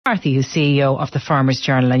McCarthy, who's CEO of the Farmers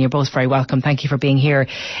Journal, and you're both very welcome. Thank you for being here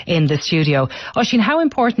in the studio. Oisín, how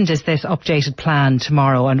important is this updated plan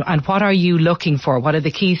tomorrow, and what are you looking for? What are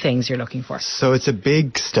the key things you're looking for? So it's a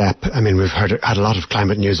big step. I mean, we've had a lot of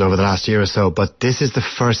climate news over the last year or so, but this is the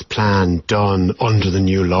first plan done under the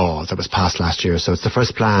new law that was passed last year. So it's the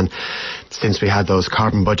first plan since we had those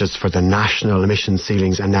carbon budgets for the national emission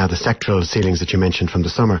ceilings and now the sectoral ceilings that you mentioned from the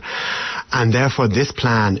summer. And therefore this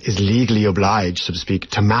plan is legally obliged, so to speak,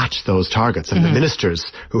 to match those targets. And the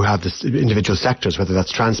ministers who have the individual sectors, whether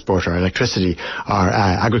that's transport or electricity or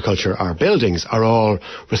agriculture or buildings, are all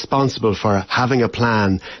responsible for having a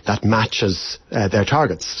plan that matches their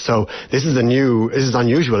targets. So this is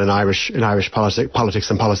unusual in Irish politics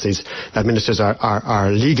and policies, that ministers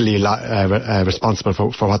are legally responsible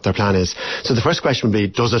for what their plan is. So the first question would be,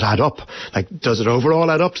 does it add up? Like, does it overall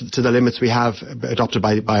add up to the limits we have adopted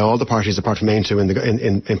by all the parties apart from main two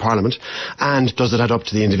in Parliament? And does it add up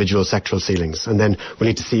to the individual sectoral ceilings? And then we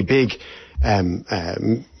need to see big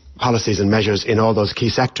policies and measures in all those key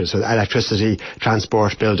sectors, so electricity,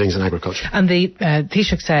 transport, buildings and agriculture. And the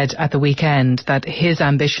Taoiseach said at the weekend that his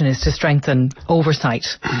ambition is to strengthen oversight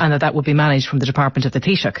and that would be managed from the Department of the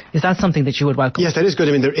Taoiseach. Is that something that you would welcome? Yes, that is good.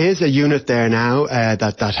 I mean, there is a unit there now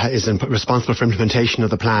that is responsible for implementation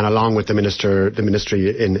of the plan, along with the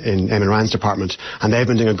ministry in Eamon Ryan's department, and they've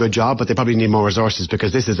been doing a good job, but they probably need more resources,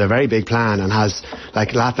 because this is a very big plan and has,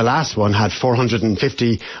 like the last one had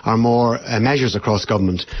 450 or more measures across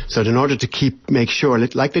government. So in order to make sure,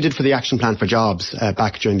 like they did for the action plan for jobs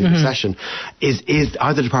back during the recession,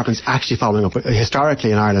 are the departments actually following up?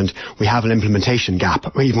 Historically in Ireland, we have an implementation gap,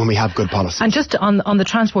 even when we have good policies. And just on the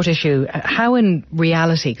transport issue, how in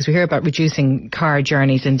reality, because we hear about reducing car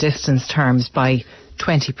journeys in distance terms by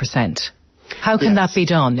 20%. How can that be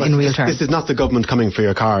done in real terms? This is not the government coming for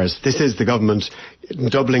your cars. This is the government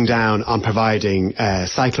doubling down on providing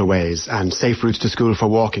cycleways and safe routes to school for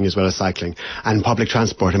walking as well as cycling, and public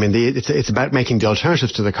transport. I mean, it's about making the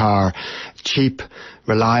alternatives to the car cheap,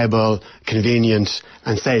 reliable, convenient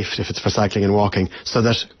and safe if it's for cycling and walking, so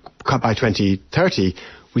that by 2030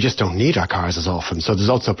 we just don't need our cars as often. So there's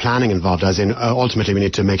also planning involved, as in ultimately we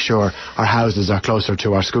need to make sure our houses are closer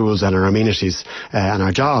to our schools and our amenities and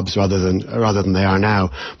our jobs rather than they are now.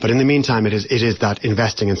 But in the meantime, it is that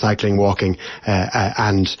investing in cycling, walking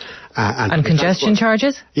and congestion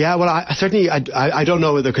charges? Yeah, well, I don't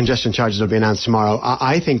know whether congestion charges will be announced tomorrow.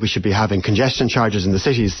 I think we should be having congestion charges in the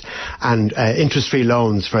cities and interest-free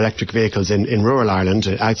loans for electric vehicles in rural Ireland,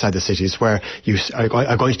 outside the cities, where you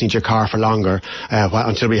are going to need your car for longer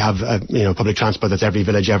until we have public transport that's every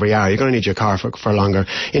village, every hour. You're going to need your car for longer.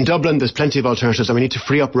 In Dublin, there's plenty of alternatives, and we need to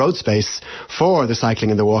free up road space for the cycling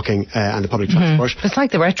and the walking and the public transport. It's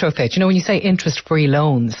like the retrofit. When you say interest-free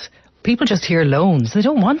loans, people just hear loans. They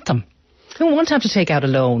don't want them. They don't want to have to take out a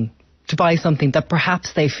loan to buy something that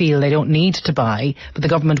perhaps they feel they don't need to buy, but the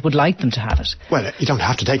government would like them to have it. Well, you don't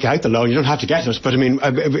have to take out the loan, you don't have to get it, but I mean,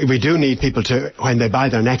 we do need people to, when they buy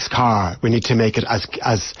their next car, we need to make it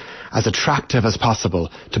as attractive as possible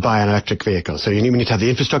to buy an electric vehicle. So we need to have the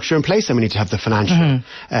infrastructure in place, and we need to have the financial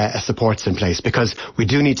supports in place, because we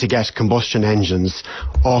do need to get combustion engines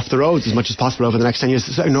off the roads as much as possible over the next 10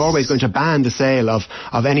 years. So Norway is going to ban the sale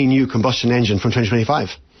of any new combustion engine from 2025.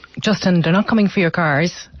 Justin, they're not coming for your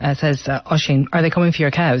cars, says Oisín. Are they coming for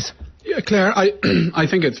your cows? Yeah, Claire, I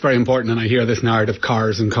think it's very important, and I hear this narrative,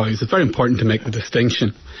 cars and cows. It's very important to make the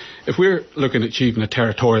distinction. If we're looking at achieving a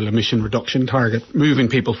territorial emission reduction target, moving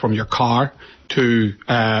people from your car to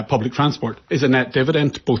public transport is a net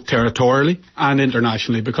dividend, both territorially and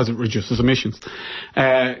internationally, because it reduces emissions.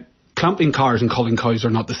 Clamping cars and culling cows are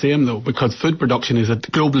not the same, though, because food production is a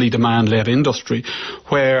globally demand-led industry,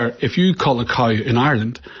 where if you cull a cow in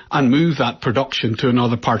Ireland and move that production to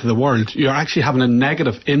another part of the world, you're actually having a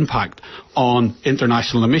negative impact on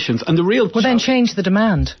international emissions. And the real then change the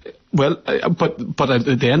demand. Well, but at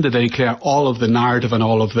the end of the day, Claire, all of the narrative and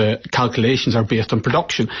all of the calculations are based on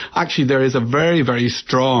production. Actually, there is a very, very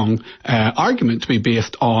strong argument to be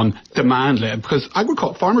based on demand-led, because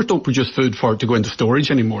farmers don't produce food for it to go into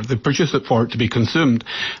storage anymore. They produce it for it to be consumed.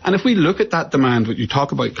 And if we look at that demand, what you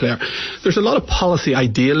talk about, Claire, there's a lot of policy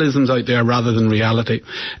idealisms out there rather than reality.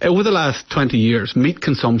 Over the last 20 years, meat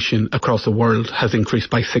consumption across the world has increased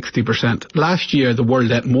by 60%. Last year, the world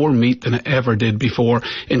ate more meat than it ever did before.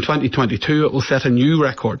 In 2022, it will set a new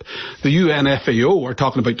record. The UNFAO are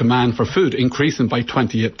talking about demand for food increasing by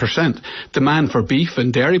 28%. Demand for beef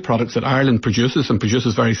and dairy products that Ireland produces and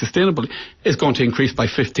produces very sustainably is going to increase by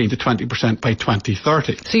 15 to 20% by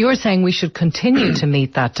 2030. So you're saying we should continue to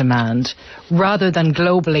meet that demand rather than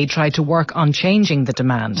globally try to work on changing the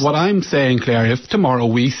demand? What I'm saying, Claire, if tomorrow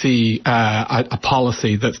we see a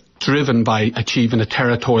policy that's driven by achieving a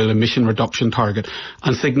territorial emission reduction target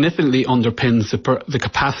and significantly underpins the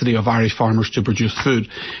capacity of Irish farmers to produce food,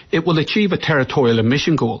 it will achieve a territorial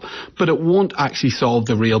emission goal, but it won't actually solve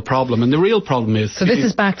the real problem. And the real problem is... So this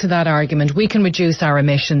is back to that argument. We can reduce our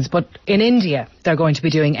emissions, but in India, they're going to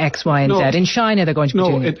be doing X, Y and Z. In China, they're going to be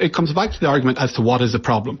doing... It comes back to the argument as to what is the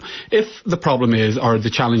problem. If the problem is, or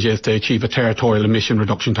the challenge is to achieve a territorial emission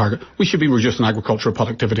reduction target, we should be reducing agricultural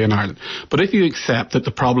productivity in Ireland. But if you accept that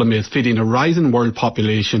the problem is feeding a rising world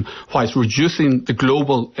population whilst reducing the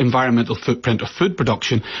global environmental footprint of food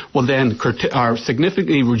production, well then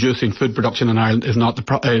significantly reducing food production in Ireland is not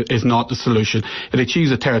the solution. It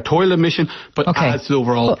achieves a territorial emission, but adds to the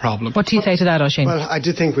overall problem. What do you say to that, Oisin? Well, I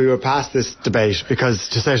do think we were past this debate because,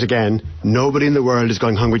 to say it again, nobody in the world is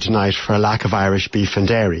going hungry tonight for a lack of Irish beef and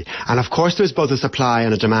dairy. And of course there's both a supply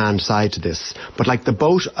and a demand side to this. But like the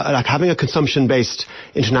boat, like having a consumption-based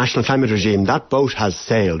international climate regime, that boat has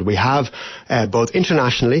sailed. We have both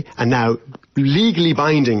internationally and now legally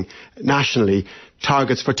binding nationally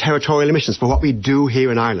targets for territorial emissions, for what we do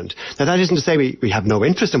here in Ireland. Now that isn't to say we have no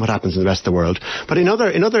interest in what happens in the rest of the world, but in other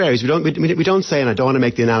areas we don't say, and I don't want to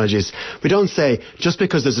make the analogies, we don't say just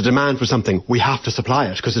because there's a demand for something we have to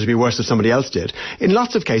supply it because it would be worse if somebody else did. In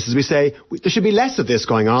lots of cases we say there should be less of this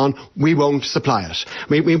going on, we won't supply it.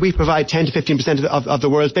 We provide 10 to 15% of the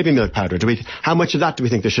world's baby milk powder. How much of that do we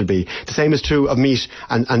think there should be? The same is true of meat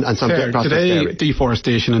and some processed dairy. Today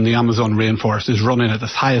deforestation in the Amazon rainforest is running at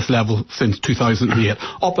its highest level since 2008,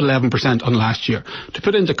 up 11% on last year. To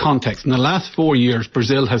put into context, in the last 4 years,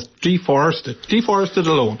 Brazil has deforested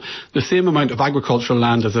alone, the same amount of agricultural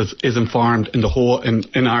land as is farmed in the whole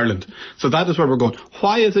in Ireland. So that is where we're going.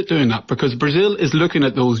 Why is it doing that? Because Brazil is looking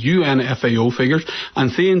at those UNFAO figures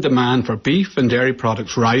and seeing demand for beef and dairy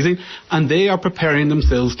products rising, and they are preparing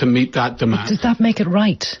themselves to meet that demand. Does that make it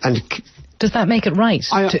right? Does that make it right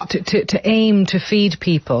to aim to feed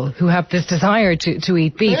people who have this desire to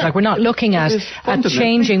eat beef? Like, we're not looking at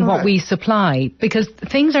changing what we supply, because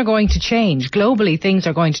things are going to change. Globally, things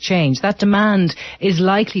are going to change. That demand is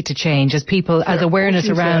likely to change as awareness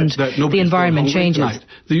around the environment changes. Tonight.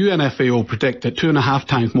 The UNFAO predict that 2.5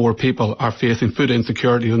 times more people are facing food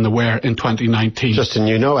insecurity than they were in 2019.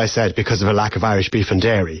 Justin, I said because of a lack of Irish beef and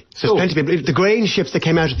dairy. So there's plenty of people. The grain ships that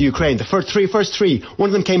came out of the Ukraine, the first three, one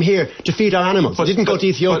of them came here to feed our animals. But didn't go to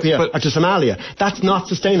Ethiopia or to Somalia. That's not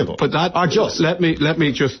sustainable. But that are just. Let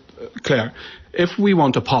me just, Claire. If we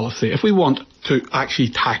want a policy, if we want to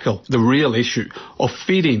actually tackle the real issue of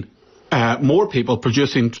feeding more people,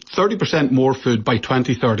 producing 30% more food by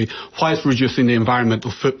 2030, whilst reducing the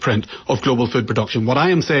environmental footprint of global food production, what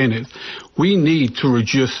I am saying is we need to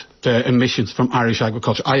reduce the emissions from Irish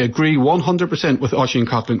agriculture. I agree 100% with Oisin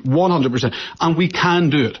Coughlin, 100%, and we can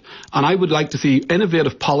do it. And I would like to see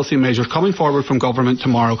innovative policy measures coming forward from government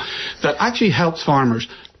tomorrow that actually helps farmers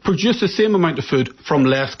produce the same amount of food from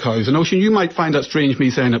less cows. And Oisin, you might find that strange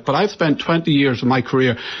me saying it, but I've spent 20 years of my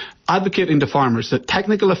career advocating to farmers that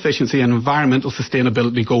technical efficiency and environmental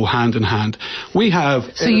sustainability go hand in hand.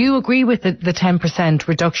 So you agree with the 10%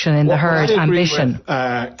 reduction in the herd ambition? What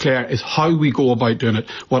I agree with, Claire, is how we go about doing it.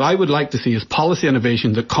 What I would like to see is policy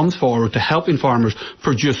innovation that comes forward to helping farmers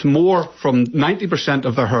produce more from 90%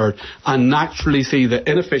 of their herd and naturally see the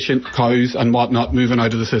inefficient cows and whatnot moving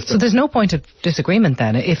out of the system. So there's no point of disagreement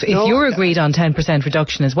then. If you're agreed on 10%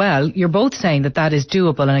 reduction as well, you're both saying that is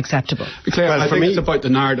doable and acceptable. Claire, I think it's about the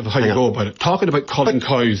narrative of how you go about it. Talking about culling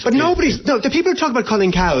cows. But the people who talk about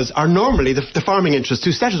culling cows are normally the farming interests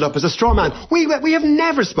who set it up as a straw man. We have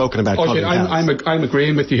never spoken about culling cows. I'm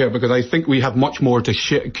agreeing with you here because I think we have much more to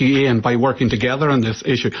gain by working together on this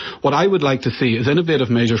issue. What I would like to see is innovative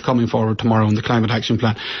measures coming forward tomorrow in the Climate Action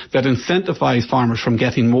Plan that incentivise farmers from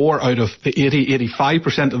getting more out of the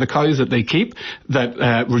 85% of the cows that they keep,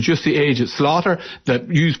 that reduce the age at slaughter, that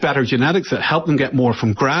use better genetics, that help them get more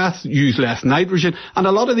from grass, use less nitrogen, and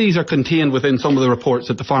a lot of these are contained within some of the reports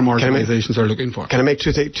that the farm organisations are looking for. Can I make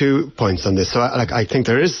two points on this? So I think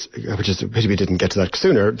there is, which is a pity we didn't get to that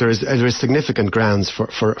sooner, there is significant grounds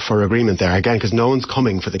for agreement there, again, because no one's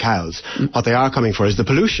coming for the cows. What they are coming for is the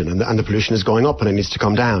pollution, and the pollution is going up and it needs to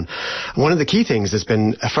come down. One of the key things has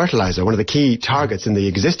been fertiliser. One of the key targets in the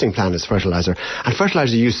existing plan is fertiliser, and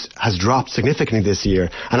fertiliser use has dropped significantly this year,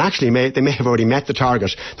 and actually they may have already met the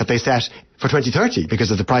target that they set for 2030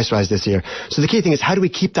 because of the price rise this year. So the key thing is, how do we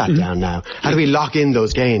keep that down now? How do we lock in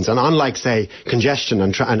those gains? And unlike, say, congestion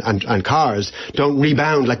and cars don't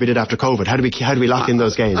rebound like we did after COVID, how do we lock in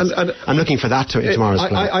those gains? I'm looking for that in tomorrow's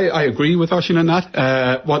plan. I agree with Oisin on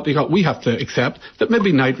that. We have to accept that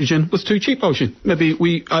maybe nitrogen was too cheap, Oisin. Maybe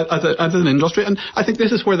we, as an industry, and I think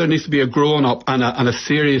this is where there needs to be a grown up and a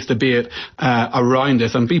serious debate around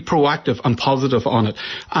this, and be proactive and positive on it.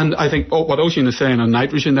 And I think what Oisin is saying on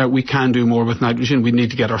nitrogen there, we can do more with nitrogen. We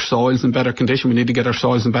need to get our soils in better condition. We need to get our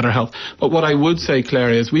soils in better health. But what I would say,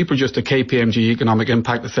 Claire, is we produced a KPMG economic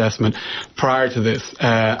impact assessment prior to this,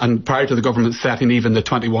 and prior to the government setting even the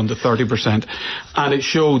 21 to 30%. And it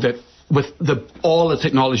showed that with all the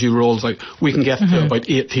technology rolls out, we can get to about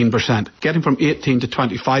 18%. Getting from 18 to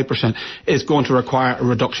 25% is going to require a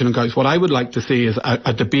reduction in cows. What I would like to see is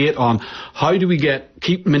a debate on how do we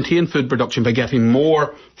maintain food production by getting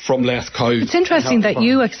more from less cows. It's interesting that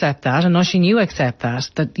you accept that, and Oisin, you accept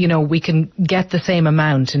that, you know, we can get the same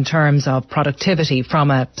amount in terms of productivity from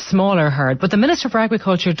a smaller herd, but the Minister for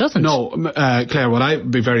Agriculture doesn't. No, Claire, what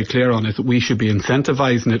I'd be very clear on is that we should be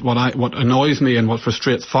incentivising it. What annoys me and what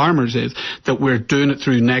frustrates farmers is that we're doing it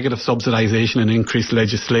through negative subsidisation and increased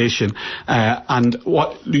legislation. And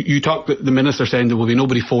what the Minister saying there will be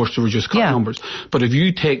nobody forced to reduce cow numbers. But if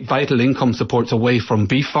you take vital income supports away from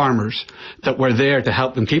beef farmers that were there to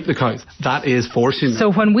help them keep the cows, that is forcing them.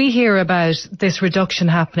 So when we hear about this reduction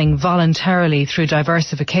happening voluntarily through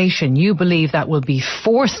diversification, you believe that will be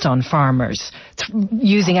forced on farmers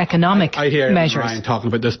using economic measures? I hear Ryan talking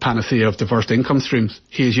about this panacea of diverse income streams.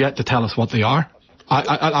 He is yet to tell us what they are.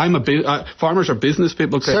 Farmers are business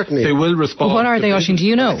people. Certainly. They will respond. Well, what are they, Oisin? Do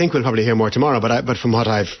you know? I think we'll probably hear more tomorrow, but from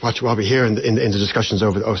what we hear in the discussions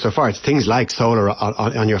so far, it's things like solar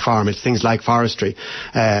on your farm, it's things like forestry,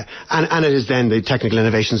 and it is then the technical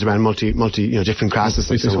innovations around multi different grasses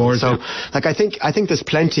and so on. So, like, I think there's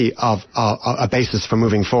plenty of a basis for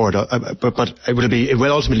moving forward, but it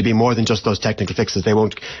will ultimately be more than just those technical fixes. They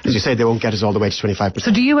won't, as you say, they won't get us all the way to 25%.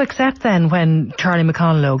 So do you accept then when Charlie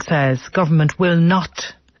McConalogue says government will not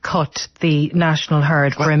cut the national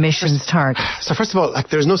herd for emissions target? So first of all, like,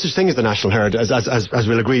 there's no such thing as the national herd, as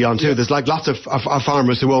we'll agree on too. Yeah. There's like lots of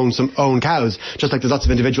farmers who own cows, just like there's lots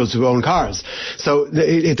of individuals who own cars. So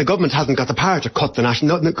the government hasn't got the power to cut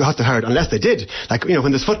the herd unless they did. Like, you know,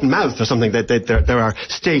 when there's foot and mouth or something, there are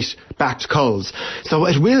state-backed culls. So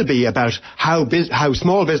it will be about how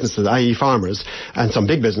small businesses, i.e. farmers, and some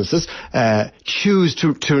big businesses, choose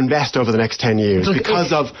to invest over the next 10 years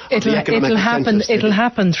because of the economic incentives. It'll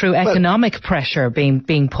happen through economic pressure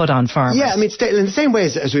being put on farmers. Yeah, I mean, in the same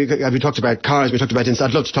ways as we talked about cars, we talked about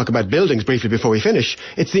I'd love to talk about buildings briefly before we finish.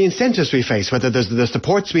 It's the incentives we face, whether there's the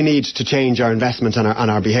supports we need to change our investment and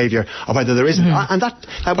our behaviour, or whether there isn't. And that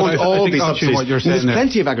won't all be subsidies. There's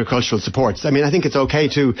plenty of agricultural supports. I mean, I think it's okay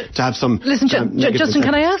to have some. Listen, Justin,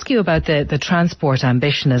 can I ask you about the transport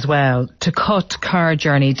ambition as well, to cut car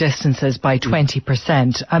journey distances by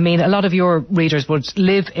 20%? I mean, a lot of your readers would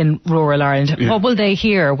live in rural Ireland. Yeah. What will they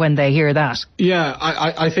hear when they hear that? Yeah,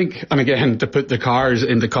 I think, and again, to put the cars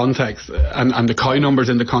into context and the cow numbers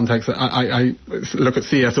into context, I look at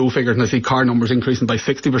CSO figures and I see car numbers increasing by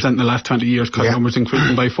 60% in the last 20 years, cow numbers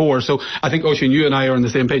increasing by 4%. So I think, Oisin, you and I are on the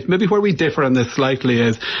same page. Maybe where we differ on this slightly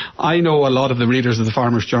is, I know a lot of the readers of the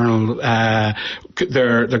Farmers Journal,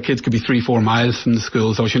 their kids could be 3-4 miles from the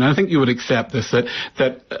schools, Oisin. I think you would accept this, that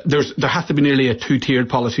there has to be nearly a two-tiered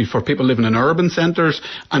policy for people living in urban centres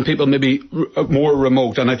and people maybe more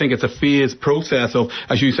remote. And I think it's a phased process of,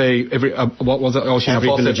 as you say, every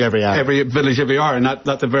village, every hour. Every village, every hour. And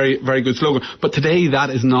that's a very, very good slogan. But today that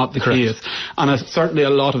is not the case. And certainly a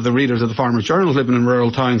lot of the readers of the Farmers Journal living in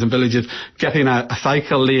rural towns and villages, getting a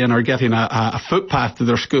cycle lane or getting a footpath to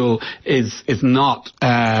their school is not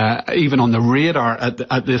even on the radar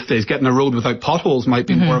at this stage. Getting a road without potholes might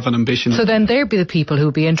be more of an ambition. So then there'd be the people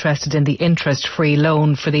who'd be interested in the interest-free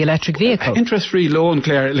loan for the electric vehicle. Interest-free loan,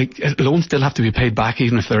 Claire, like, loans still have to be paid back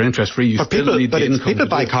even if they're interest-free. People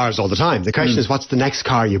buy cars all the time. The question is, what's the next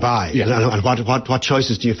car you buy? Yeah. And what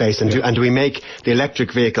choices do you face? And do we make the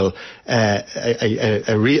electric vehicle a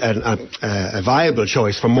viable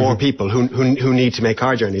choice for more people who need to make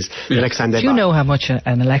car journeys the next time they buy? Do you know how much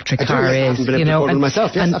an electric car is? You know, and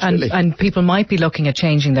myself, yes, and people might be looking at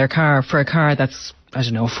changing their car for a car that's I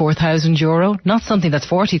don't know, €4,000, not something that's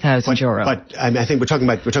 €40,000. But I think we're talking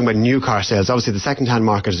about new car sales. Obviously, the second-hand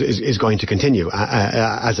market is going to continue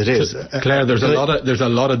as it is. Claire, there's a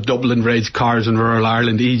lot of Dublin-raised cars in rural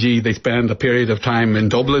Ireland. E.g., they spend a period of time in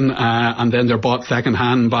Dublin, and then they're bought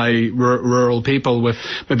second-hand by rural people with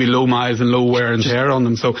maybe low miles and low wear and tear on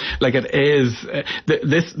them. So, like, it is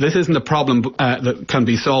this isn't a problem that can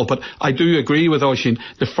be solved. But I do agree with Oisín.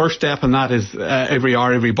 The first step in that is every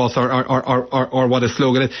hour, every bus, or what his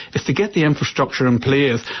slogan is to get the infrastructure in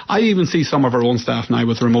place. I even see some of our own staff now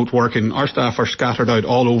with remote working. Our staff are scattered out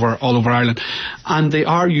all over Ireland, and they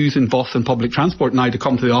are using bus and public transport now to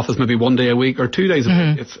come to the office maybe 1 day a week or 2 days a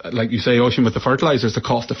week. It's like you say, Oisín, with the fertilisers, the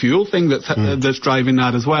cost of fuel thing that's driving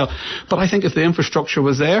that as well. But I think if the infrastructure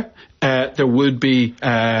was there would be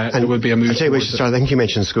a move. I think you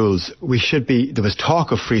mentioned schools. There was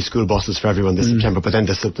talk of free school buses for everyone this September, but then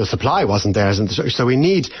the supply wasn't there, so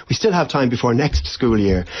we still have time before next school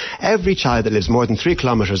year. Every child that lives more than 3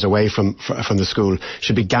 kilometres away from the school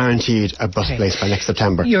should be guaranteed a bus place by next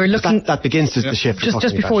September. You're looking that begins to shift.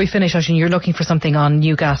 Just before we finish, Oisín, you're looking for something on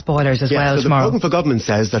new gas boilers as well tomorrow. The programme for government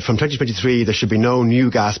says that from 2023 there should be no new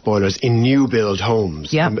gas boilers in new build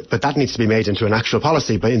homes. Yeah. But that needs to be made into an actual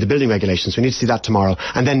policy in the building regulations. We need to see that tomorrow,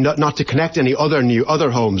 and then not to connect any other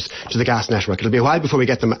homes to the gas network. It'll be a while before we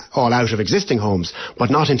get them all out of existing homes, but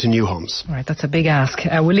not into new homes. All right, that's a big ask.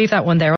 We'll leave that one there.